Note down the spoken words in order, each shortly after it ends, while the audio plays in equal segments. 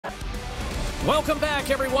Welcome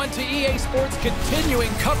back, everyone, to EA Sports'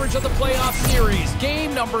 continuing coverage of the playoff series.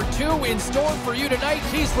 Game number 2 in store for you tonight.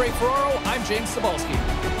 He's Ray Ferraro. I'm James Cebulski.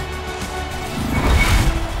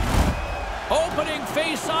 Opening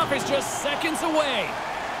face-off is just seconds away.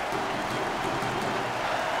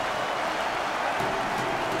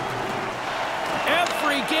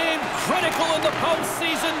 Every game critical in the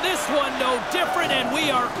postseason. This one no different, and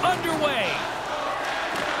we are underway.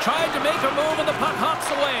 Tried to make a move, and the puck hops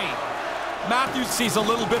away. Matthews sees a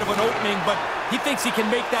little bit of an opening, but he thinks he can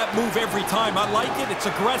make that move every time. I like it. It's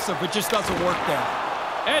aggressive. It just doesn't work there.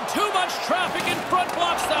 And too much traffic in front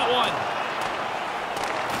blocks that one.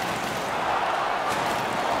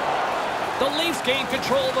 The Leafs gain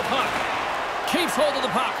control of the puck. Keeps hold of the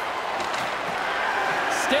puck.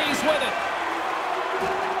 Stays with it.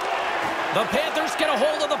 The Panthers get a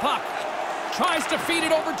hold of the puck. Tries to feed it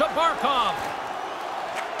over to Barkov.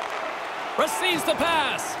 Receives the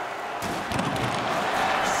pass.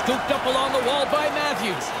 Scooped up along the wall by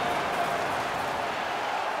Matthews.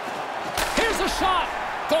 Here's a shot.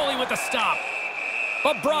 Goalie with the stop.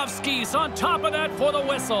 Bobrovsky's on top of that for the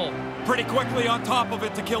whistle. Pretty quickly on top of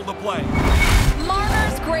it to kill the play.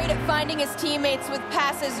 Marner's great at finding his teammates with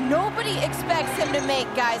passes nobody expects him to make,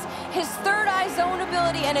 guys. His third-eye zone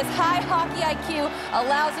ability and his high hockey IQ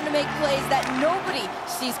allows him to make plays that nobody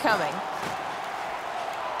sees coming.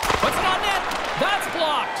 Puts it on net. That's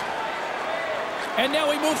blocked. And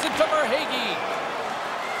now he moves it to Verhaeghe.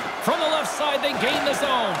 From the left side, they gain the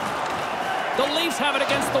zone. The Leafs have it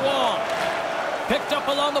against the wall. Picked up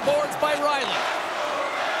along the boards by Riley.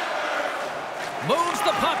 Moves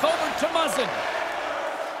the puck over to Muzzin.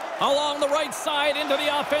 Along the right side into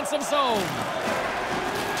the offensive zone.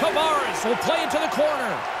 Tavares will play it to the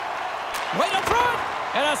corner. Right up front.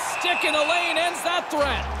 And a stick in the lane ends that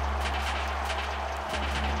threat.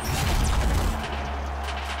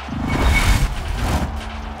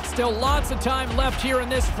 Still lots of time left here in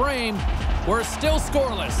this frame. We're still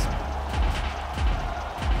scoreless.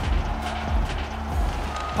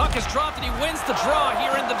 Puck is dropped and he wins the draw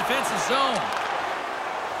here in the defensive zone.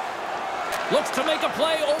 Looks to make a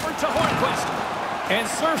play over to Hornquist. And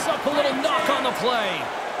serves up a little knock on the play.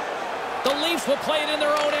 The Leafs will play it in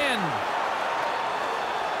their own end.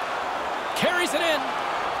 Carries it in.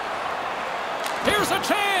 Here's a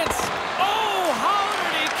chance. Oh, how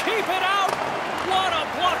did he keep it out? What a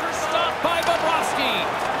blocker stop by Bobrovsky.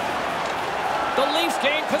 The Leafs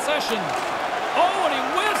gain possession. Oh, and he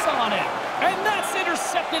whiffs on it. And that's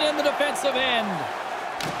intercepted in the defensive end.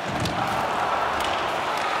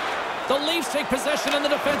 The Leafs take possession in the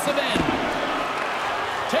defensive end.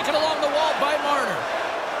 Taken along the wall by Marner.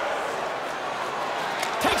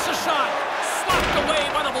 Takes a shot. Slapped away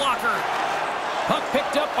by the blocker. Puck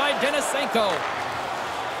picked up by Denisenko.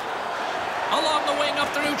 Along the wing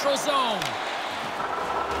up the neutral zone.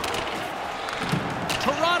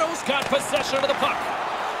 Toronto's got possession of the puck.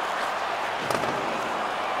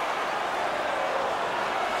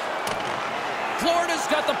 Florida's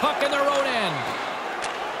got the puck in their own end.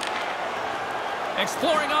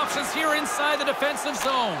 Exploring options here inside the defensive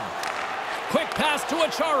zone. Quick pass to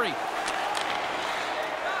Achari.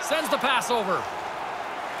 Sends the pass over.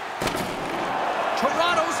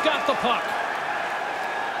 Toronto's got the puck.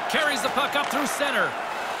 Carries the puck up through center.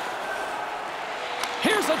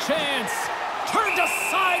 Here's a chance. Turned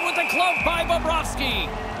aside with the glove by Bobrovsky.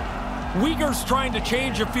 Uyghur's trying to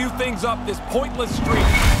change a few things up. This pointless streak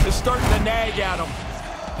is starting to nag at him.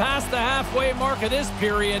 Past the halfway mark of this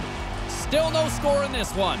period. Still no score in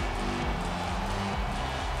this one.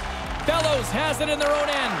 Bellows has it in their own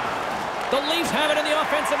end. The Leafs have it in the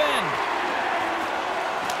offensive end.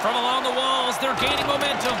 From along the walls, they're gaining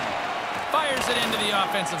momentum. Fires it into the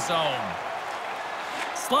offensive zone.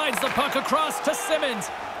 Slides the puck across to Simmons.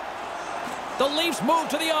 The Leafs move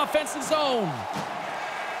to the offensive zone.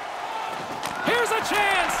 Here's a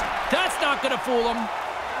chance. That's not going to fool him.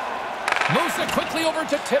 Moves it quickly over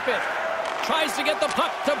to Tippett. Tries to get the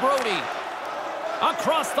puck to Brody.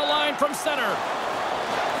 Across the line from center.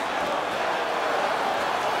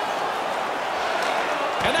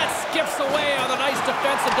 And that skips away on a nice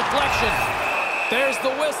defensive deflection. There's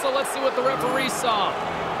the whistle. Let's see what the referee saw.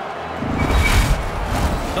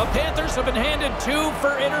 The Panthers have been handed 2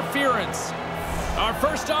 for interference. Our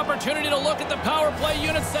first opportunity to look at the power play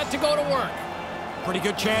unit set to go to work. Pretty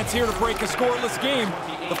good chance here to break a scoreless game.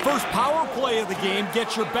 The first power play of the game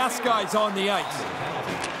gets your best guys on the ice.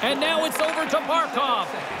 And now it's over to Barkov.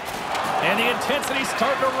 And the intensity's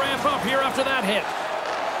starting to ramp up here after that hit.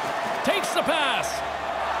 Takes the pass.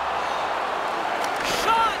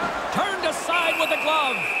 Shot! Turned aside with the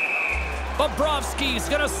glove. Bobrovsky's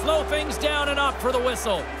going to slow things down and up for the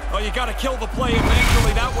whistle. Oh, you got to kill the play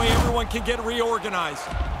eventually. That way everyone can get reorganized.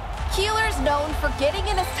 Keeler's known for getting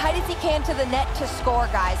in as tight as he can to the net to score,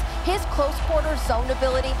 guys. His close quarter zone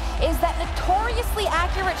ability is that notoriously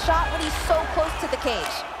accurate shot when he's so close to the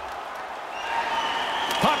cage.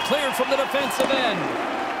 Puck cleared from the defensive end.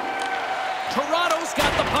 Toronto's got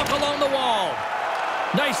the puck along the wall.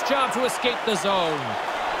 Nice job to escape the zone.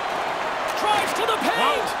 Drives to the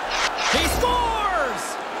paint. He scores!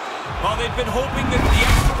 Well, they've been hoping that the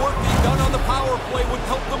extra work they've done on the power play would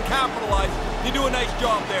help them capitalize. You do a nice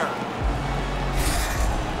job there.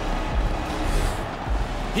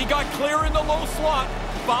 He got clear in the low slot,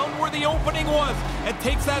 found where the opening was, and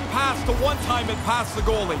takes that pass to one time and past the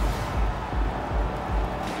goalie.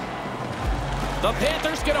 The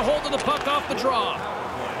Panthers get a hold of the puck off the draw.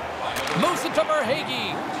 Moves it to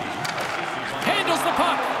Verhaeghe. Handles the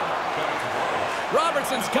puck.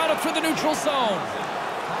 Robertson's got it through the neutral zone.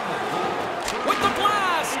 With the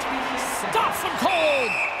blast. Stops him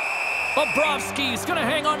cold. Bobrovsky's going to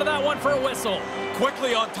hang on to that one for a whistle.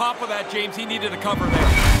 Quickly on top of that, James. He needed a cover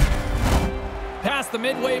there. Past the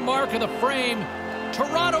midway mark of the frame,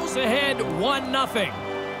 Toronto's ahead 1-0.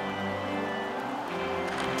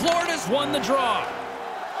 Florida's won the draw.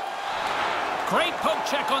 Great poke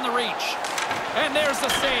check on the reach. And there's the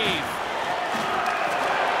save.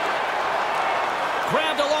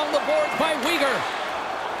 Grabbed along the boards by Weegar.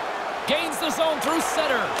 Gains the zone through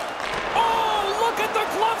center. Oh, look at the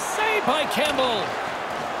glove save by Campbell.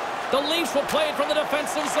 The Leafs will play it from the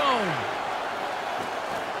defensive zone.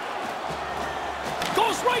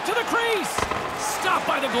 Goes right to the crease. Stopped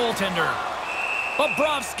by the goaltender.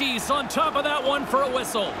 Bobrovsky's on top of that one for a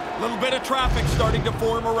whistle. A little bit of traffic starting to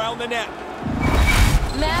form around the net.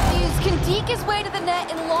 Matthews can deke his way to the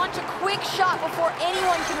net and launch a quick shot before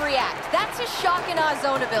anyone can react. That's his shock and awe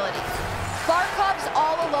zone ability. Barkov's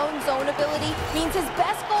all-alone zone ability means his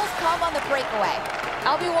best goals come on the breakaway.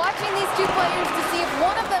 I'll be watching these two players to see if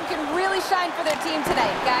one of them can really shine for their team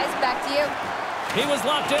tonight. Guys, back to you. He was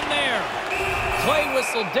locked in there. Play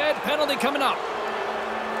whistle dead. Penalty coming up.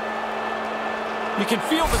 You can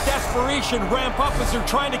feel the desperation ramp up as they're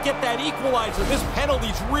trying to get that equalizer. This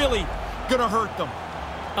penalty's really going to hurt them.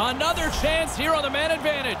 Another chance here on the man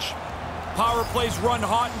advantage. Power plays run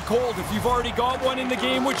hot and cold. If you've already got one in the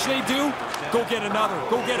game, which they do, go get another.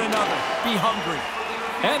 Go get another. Be hungry.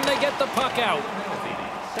 And they get the puck out.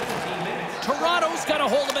 Toronto's got a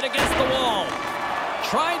hold of it against the wall.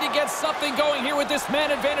 Trying to get something going here with this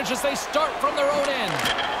man advantage as they start from their own end.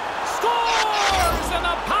 Scores! And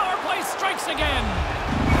the power play strikes again.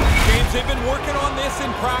 James, they've been working on this in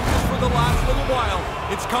practice for the last little while.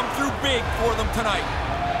 It's come through big for them tonight.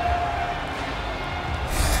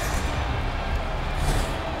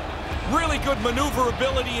 Really good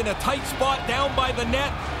maneuverability in a tight spot down by the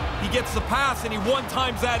net. He gets the pass and he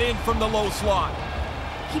one-times that in from the low slot.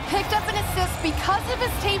 He picked up an assist because of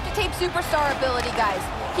his tape-to-tape superstar ability, guys.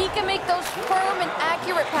 He can make those firm and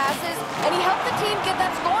accurate passes, and he helped the team get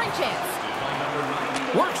that scoring chance.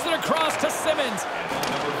 Works it across to Simmons.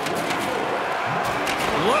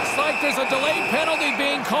 Looks like there's a delayed penalty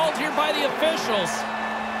being called here by the officials.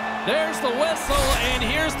 There's the whistle, and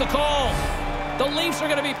here's the call. The Leafs are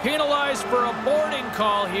going to be penalized for a boarding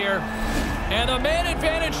call here. And the man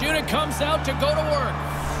advantage unit comes out to go to work.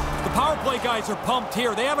 The power play guys are pumped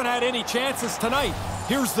here. They haven't had any chances tonight.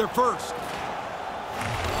 Here's their first.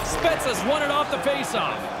 Spezza's won it off the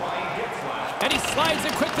faceoff. And he slides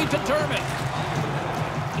it quickly to Dermott.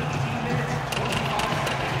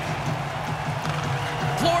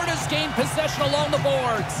 Florida's gained possession along the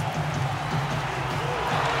boards.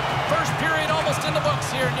 First period almost in the books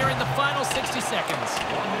here, nearing the final 60 seconds.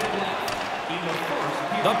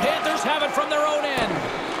 The Panthers have it from their own end.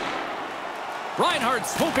 Reinhart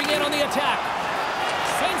swooping in on the attack.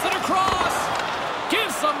 Sends it across.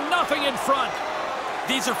 Gives them nothing in front.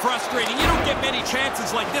 These are frustrating. You don't get many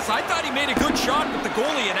chances like this. I thought he made a good shot, but the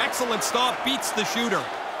goalie, an excellent stop, beats the shooter.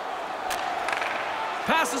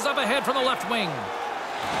 Passes up ahead from the left wing.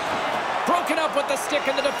 Broken up with the stick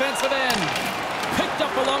in the defensive end. Picked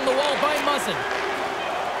up along the wall by Muzzin.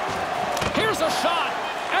 Here's a shot,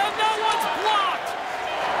 and that one's blocked.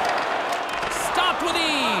 Stopped with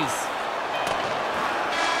ease.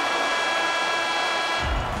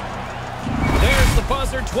 There's the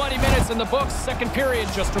buzzer. 20 minutes in the books. Second period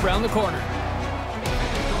just around the corner.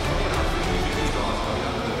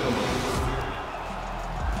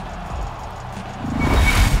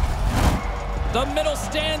 The middle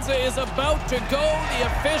stanza is about to go. The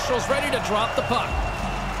officials ready to drop the puck.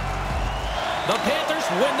 The Panthers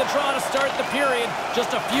win the draw to start the period.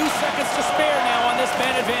 Just a few seconds to spare now on this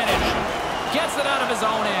man advantage. Gets it out of his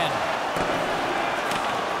own end.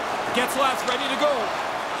 Gets last ready to go.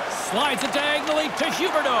 Slides it diagonally to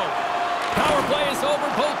Huberdeau. Power play is over.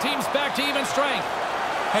 Both teams back to even strength.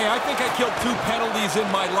 Hey, I think I killed 2 penalties in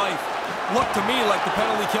my life. Looked to me like the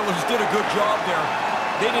penalty killers did a good job there.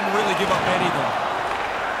 They didn't really give up anything.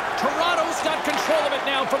 Toronto's got control of it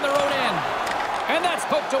now from their own end. And that's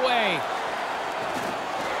poked away.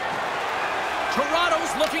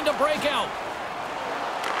 Toronto's looking to break out.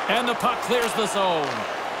 And the puck clears the zone.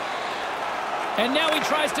 And now he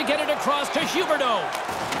tries to get it across to Huberdeau.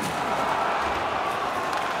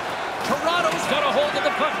 Toronto's got a hold of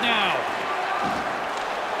the puck now.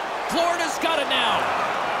 Florida's got it now.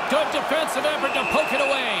 Good defensive effort to poke it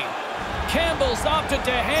away. Campbell's opted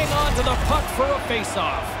to hang on to the puck for a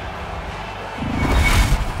face-off.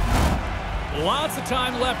 Lots of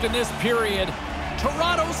time left in this period.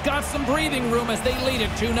 Toronto's got some breathing room as they lead it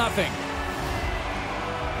 2-0.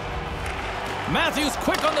 Matthews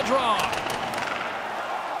quick on the draw.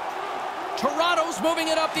 Toronto's moving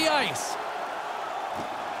it up the ice.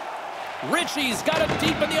 Ritchie's got it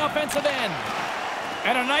deep in the offensive end.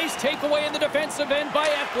 And a nice takeaway in the defensive end by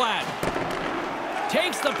Ekblad.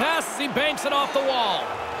 Takes the pass as he banks it off the wall.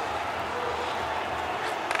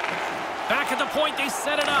 Back at the point, they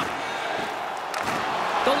set it up.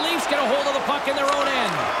 The Leafs get a hold of the puck in their own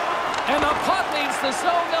end. And the puck leaves the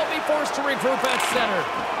zone. They'll be forced to regroup at center.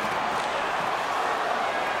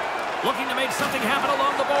 Looking to make something happen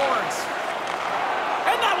along the boards.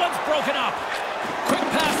 And that one's broken up. Quick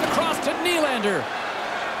pass across to Nylander.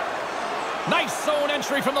 Nice zone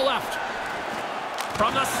entry from the left.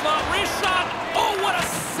 From the slot, wrist shot. Oh, what a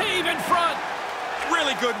save in front.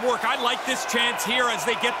 Really good work. I like this chance here as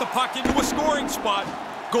they get the puck into a scoring spot.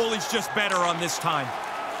 Goalie's just better on this time.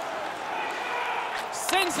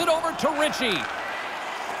 Sends it over to Ritchie.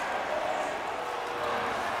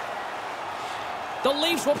 The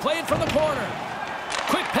Leafs will play it from the corner.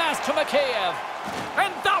 Quick pass to Mikheyev.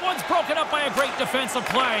 And that one's broken up by a great defensive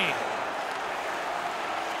play.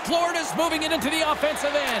 Florida's moving it into the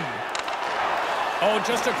offensive end. Oh,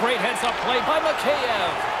 just a great heads-up play by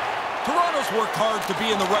Mikheyev. Toronto's worked hard to be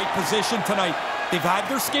in the right position tonight. They've had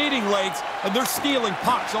their skating legs, and they're stealing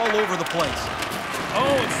pucks all over the place.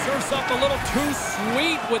 Oh, it surfs up a little too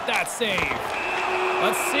sweet with that save.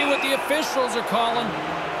 Let's see what the officials are calling.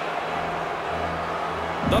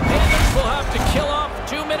 The Panthers will have to kill off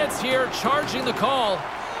 2 minutes here, charging the call.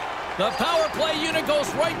 The power play unit goes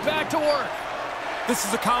right back to work. This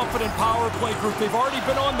is a confident power play group. They've already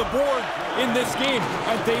been on the board in this game,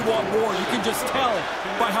 and they want more. You can just tell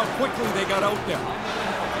by how quickly they got out there.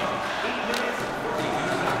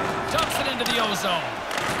 Dumps it into the O-zone.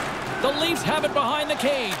 The Leafs have it behind the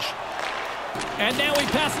cage. And now he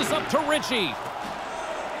passes up to Ritchie.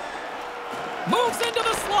 Moves into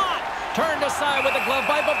the slot. Turned aside with a glove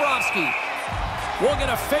by Bobrovsky. We'll get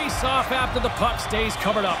a face-off after the puck stays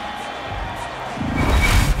covered up.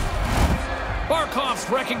 Barkov's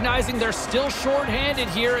recognizing they're still short-handed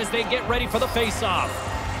here as they get ready for the face-off.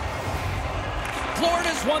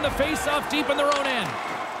 Florida's won the face-off deep in their own end.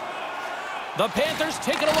 The Panthers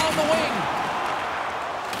take it along the wing.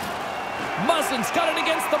 Muzzin's got it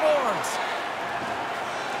against the boards.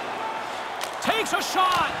 Takes a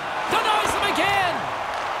shot. Denies him again.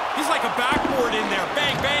 He's like a backboard in there.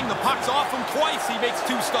 Bang, bang. The puck's off him twice. He makes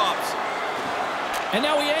 2 stops. And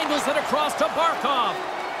now he angles it across to Barkov.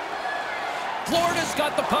 Florida's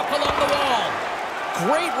got the puck along the wall.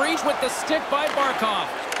 Great reach with the stick by Barkov.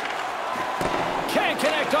 Can't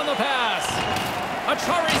connect on the pass.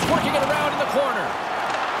 Achari's working it around in the corner.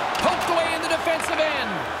 Poked away in the defensive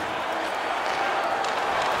end.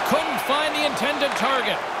 Couldn't find the intended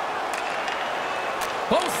target.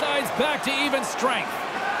 Both sides back to even strength.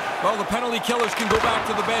 Well, the penalty killers can go back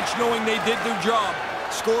to the bench knowing they did their job.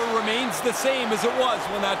 Score remains the same as it was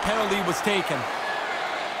when that penalty was taken.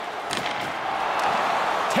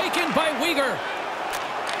 Taken by Weegar.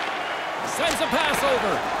 Sends a pass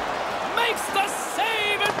over. Makes the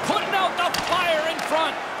save and putting out the fire in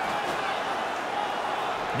front.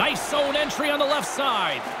 Nice zone entry on the left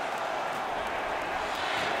side.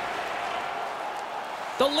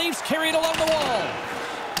 The Leafs carried along the wall.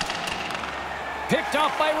 Picked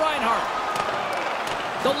off by Reinhart.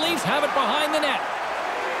 The Leafs have it behind the net.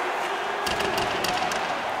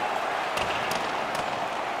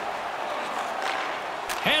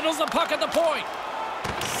 Handles the puck at the point.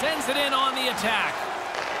 Sends it in on the attack.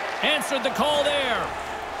 Answered the call there.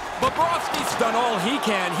 Bobrovsky's done all he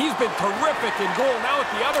can. He's been terrific in goal. Now at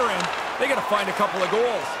the other end, they got to find a couple of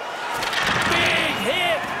goals. Big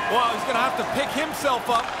hit! Well, he's going to have to pick himself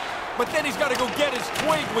up, but then he's got to go get his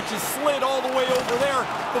twig, which is slid all the way over there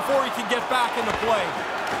before he can get back into play.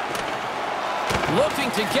 Looking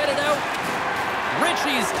to get it out.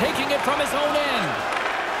 Ritchie's taking it from his own end.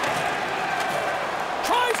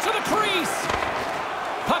 Drives to the crease.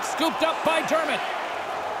 Puck scooped up by Dermott.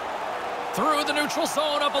 Through the neutral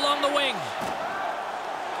zone, up along the wing.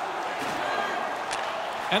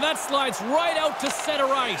 And that slides right out to center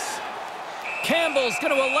ice. Campbell's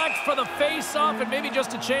going to elect for the face-off and maybe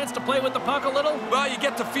just a chance to play with the puck a little. Well, you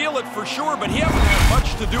get to feel it for sure, but he hasn't had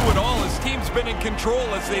much to do at all. His team's been in control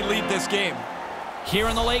as they lead this game. Here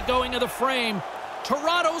in the late going of the frame,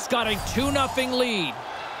 Toronto's got a 2-0 lead.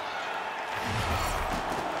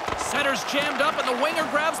 Center's jammed up and the winger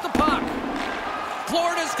grabs the puck.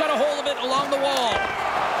 Florida's got a hold of it along the wall.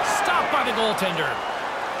 Stopped by the goaltender.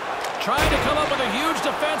 Trying to come up with a huge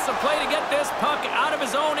defensive play to get this puck out of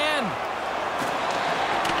his own end.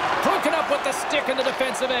 Broken up with the stick in the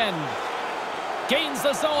defensive end. Gains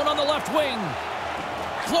the zone on the left wing.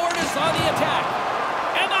 Florida's on the attack.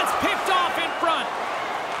 And that's picked off in front.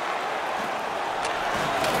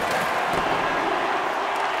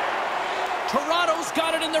 Toronto's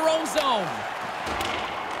got it in their own zone.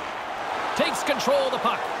 Takes control of the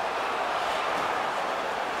puck.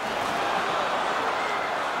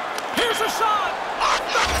 Here's a shot! Off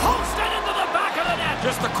the post and into the back of the net!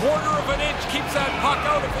 Just a quarter of an inch keeps that puck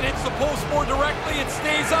out. If it hits the post more directly, it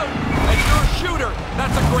stays out. And you're a shooter.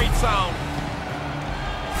 That's a great sound.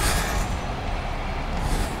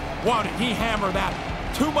 Wow, did he hammer that?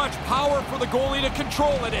 Too much power for the goalie to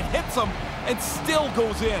control it. It hits him and still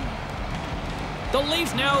goes in. The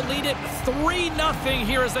Leafs now lead it 3-0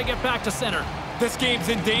 here as they get back to center. This game's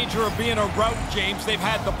in danger of being a rout, James. They've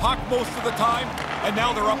had the puck most of the time, and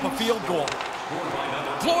now they're up a field goal.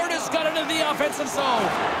 Florida's got it into the offensive zone.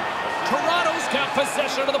 Toronto's got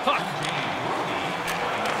possession of the puck.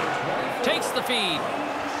 Takes the feed.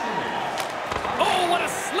 Oh, what a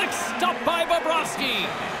slick stop by Bobrovsky.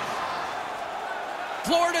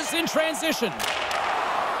 Florida's in transition.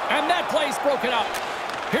 And that play's broken up.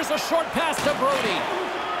 Here's a short pass to Brody.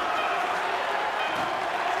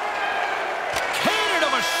 Cannon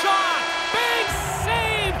of a shot. Big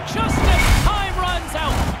save just as time runs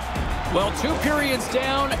out. Well, 2 periods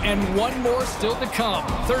down and 1 more still to come.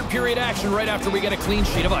 Third period action right after we get a clean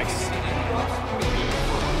sheet of ice.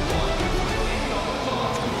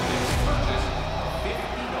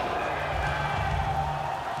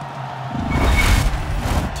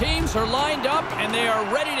 Teams are lined up, and they are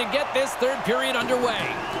ready to get this third period underway.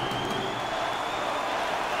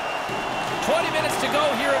 20 minutes to go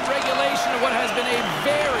here in regulation of what has been a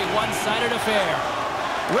very one-sided affair.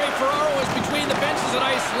 Ray Ferraro is between the benches at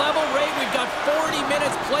ice level. Ray, we've got 40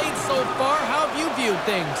 minutes played so far. How have you viewed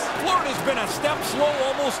things? Florida's been a step slow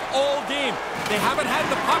almost all game. They haven't had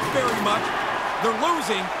the puck very much. They're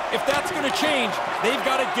losing. If that's going to change, they've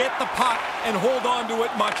got to get the puck and hold on to it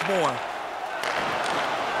much more.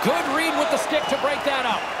 Good read with the stick to break that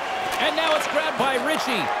up. And now it's grabbed by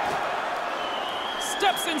Ritchie.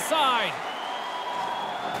 Steps inside.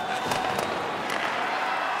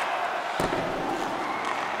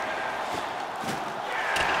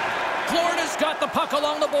 Florida's got the puck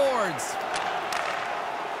along the boards.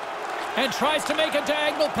 And tries to make a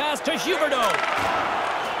diagonal pass to Huberdeau.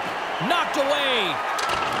 Knocked away.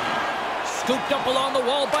 Scooped up along the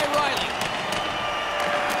wall by Riley.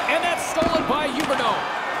 And that's stolen by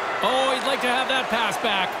Huberdeau. Oh, he'd like to have that pass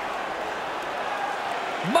back.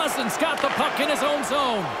 Muzzin's got the puck in his own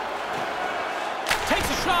zone. Takes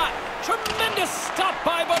a shot. Tremendous stop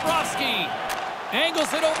by Bobrovsky.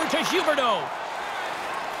 Angles it over to Huberdeau.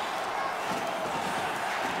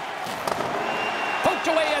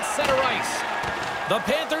 Poked away at center ice. The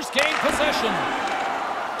Panthers gain possession.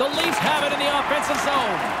 The Leafs have it in the offensive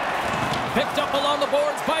zone. Picked up along the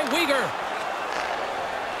boards by Weegar.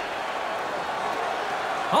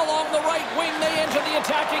 Along the right wing, they enter the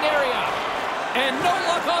attacking area. And no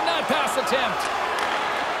luck on that pass attempt.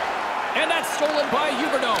 And that's stolen by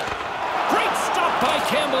Huberdeau. Great stop by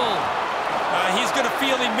Campbell. He's going to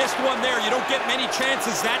feel he missed one there. You don't get many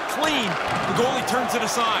chances that clean. The goalie turns it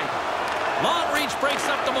aside. Long reach breaks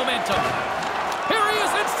up the momentum. Here he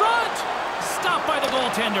is in front. Stopped by the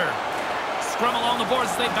goaltender. Scrum along the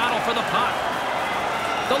boards as they battle for the puck.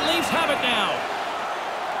 The Leafs have it now.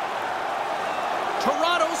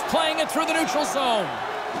 Toronto's playing it through the neutral zone.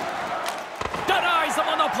 Denies them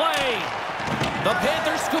on the play. The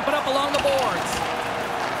Panthers scoop it up along the boards.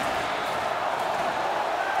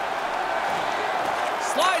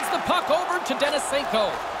 Slides the puck over to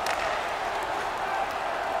Denisenko.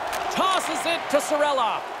 Tosses it to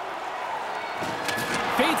Sorella.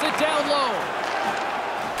 Feeds it down low.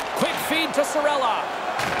 Quick feed to Sorella.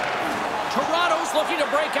 Toronto's looking to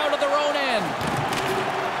break out of their own end.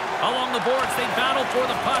 Along the boards, they battle for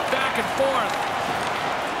the puck back and forth.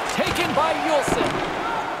 Taken by Yulson.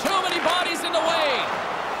 Too many bodies in the way.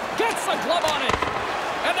 Gets a glove on it.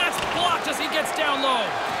 And that's blocked as he gets down low.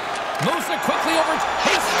 Moves it quickly over.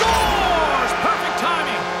 He scores! Perfect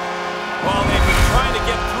timing. Well, they've been trying to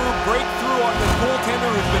get through, break through on this goaltender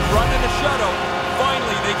who's been running a shutout.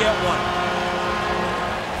 Finally, they get one.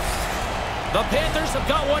 The Panthers have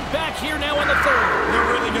got one back here now in the third.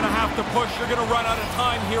 They're really going to have to push. They're going to run out of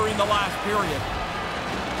time here in the last period.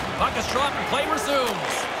 Puck is dropped and play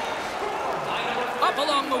resumes. Up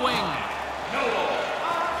along the wing.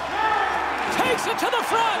 Takes it to the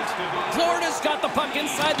front. Florida's got the puck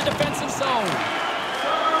inside the defensive zone.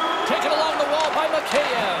 Taken along the wall by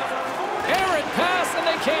Mikheyev. Errant pass and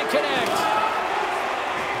they can't connect.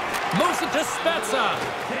 Moves it to Spezza.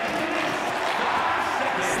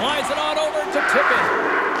 Slides it on over to Tippett.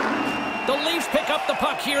 The Leafs pick up the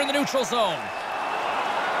puck here in the neutral zone.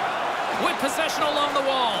 With possession along the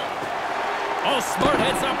wall. Oh, smart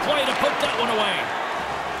heads-up play to put that one away.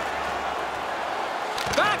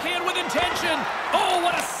 Backhand with intention. Oh,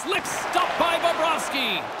 what a slick stop by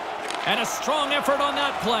Bobrovsky. And a strong effort on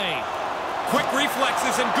that play. Quick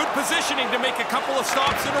reflexes and good positioning to make a couple of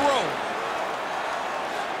stops in a row.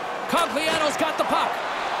 Cogliano's got the puck.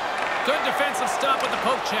 Good defensive stop with the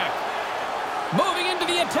poke check. Moving into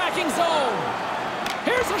the attacking zone.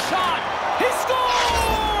 Here's a shot. He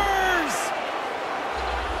scores!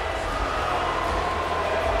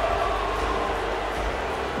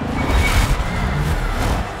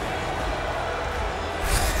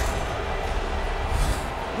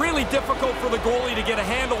 Really difficult for the goalie to get a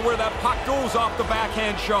handle where that puck goes off the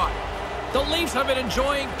backhand shot. The Leafs have been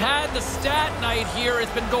enjoying pad the stat night here.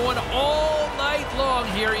 It's been going all night long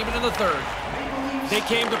here, even in the third. They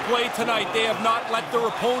came to play tonight. They have not let their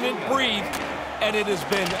opponent breathe, and it has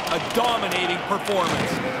been a dominating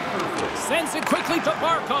performance. Sends it quickly to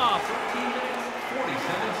Barkov.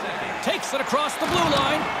 Takes it across the blue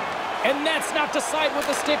line, and that's knocked aside with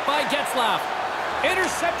the stick by Getzlaf.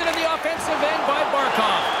 Intercepted in the offensive end by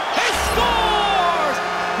Barkov. He scores!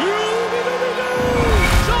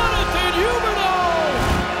 Jonathan Huberdeau!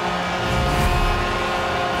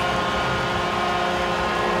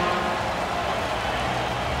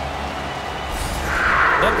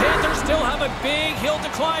 The Panthers still have a big hill to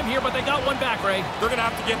climb here, but they got one back, Ray. They're going to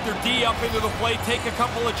have to get their D up into the play, take a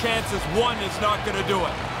couple of chances. One is not going to do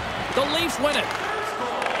it. The Leafs win it.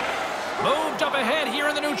 Moved up ahead here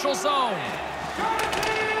in the neutral zone.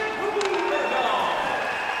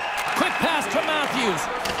 Quick pass to Matthews.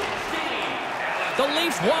 The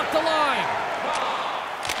Leafs walk the line.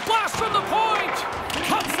 Blast from the point.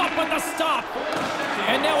 Cuts up with the stop.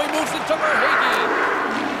 And now he moves it to Verhaeghe.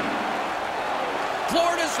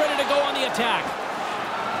 Florida's ready to go on the attack.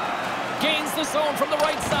 Gains the zone from the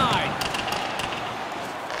right side.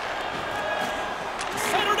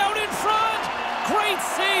 Centered out in front. Great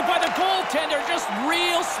save by the goaltender. Just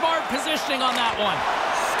real smart positioning on that one.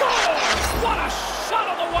 Scores! What a shot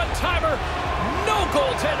on the one-timer. No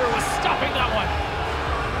goaltender was stopping that one.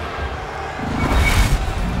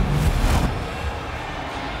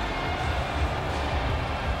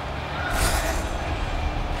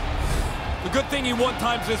 The good thing he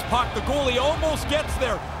one-times his puck. The goalie almost gets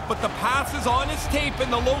there, but the pass is on his tape in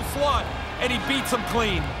the low slot, and he beats him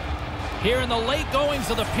clean. Here in the late goings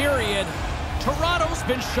of the period, Toronto's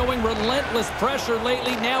been showing relentless pressure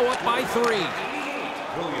lately, now up by 3.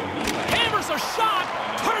 Hammers a shot,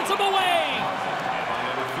 turns him away.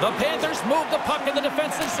 The Panthers move the puck in the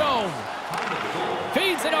defensive zone.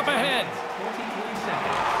 Feeds it up ahead.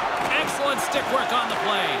 Excellent stick work on the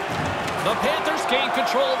play. The Panthers gain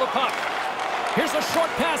control of the puck. Here's a short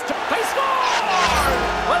pass to... They score!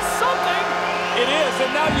 That's something! It is,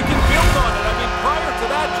 and now you can build on it. I mean, prior to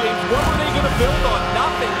that, James, what were they going to build on?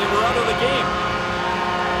 Nothing. They were out of the game.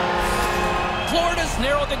 Florida's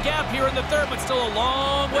narrowed the gap here in the third, but still a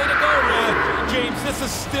long way to go. Yeah, James, this is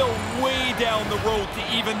still way down the road to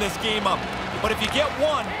even this game up. But if you get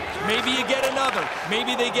one, maybe you get another.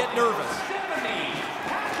 Maybe they get nervous.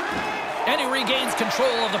 And he regains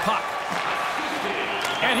control of the puck.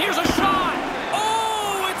 And here's a shot.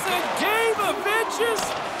 Oh, it's a game of inches.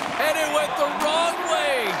 And it went the wrong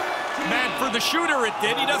way. Man, for the shooter it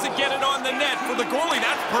did. He doesn't get it on the net. For the goalie,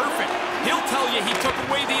 that's perfect. He'll tell you he took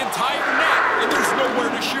away the entire net, and there's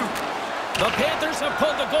nowhere to shoot. The Panthers have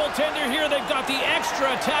pulled the goaltender here. They've got the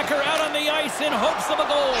extra attacker out on the ice in hopes of a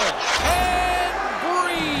goal. And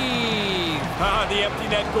breathe. The empty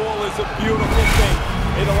net goal is a beautiful thing.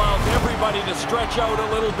 It allows everybody to stretch out a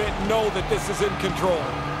little bit and know that this is in control.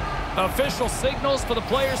 Official signals for the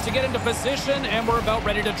players to get into position, and we're about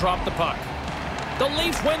ready to drop the puck. The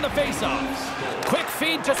Leafs win the faceoff. Quick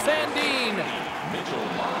feed to Sandin.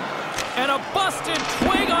 And a busted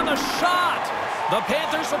twig on the shot. The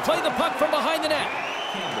Panthers will play the puck from behind the net.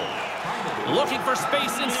 Looking for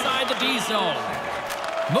space inside the D zone.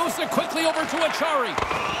 Moves it quickly over to Achari.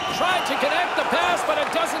 Tried to connect the pass, but it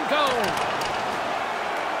doesn't go.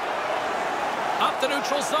 Up the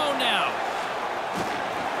neutral zone now.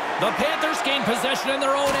 The Panthers gain possession in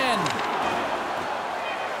their own end.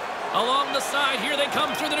 Along the side, here they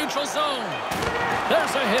come through the neutral zone.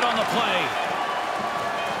 There's a hit on the play.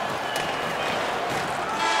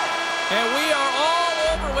 And we are all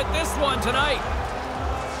over with this one tonight.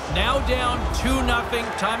 Now down 2-0.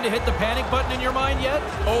 Time to hit the panic button in your mind yet?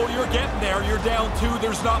 Oh, you're getting there. You're down 2.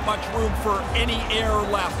 There's not much room for any air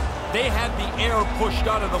left. They had the air pushed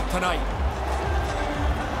out of them tonight.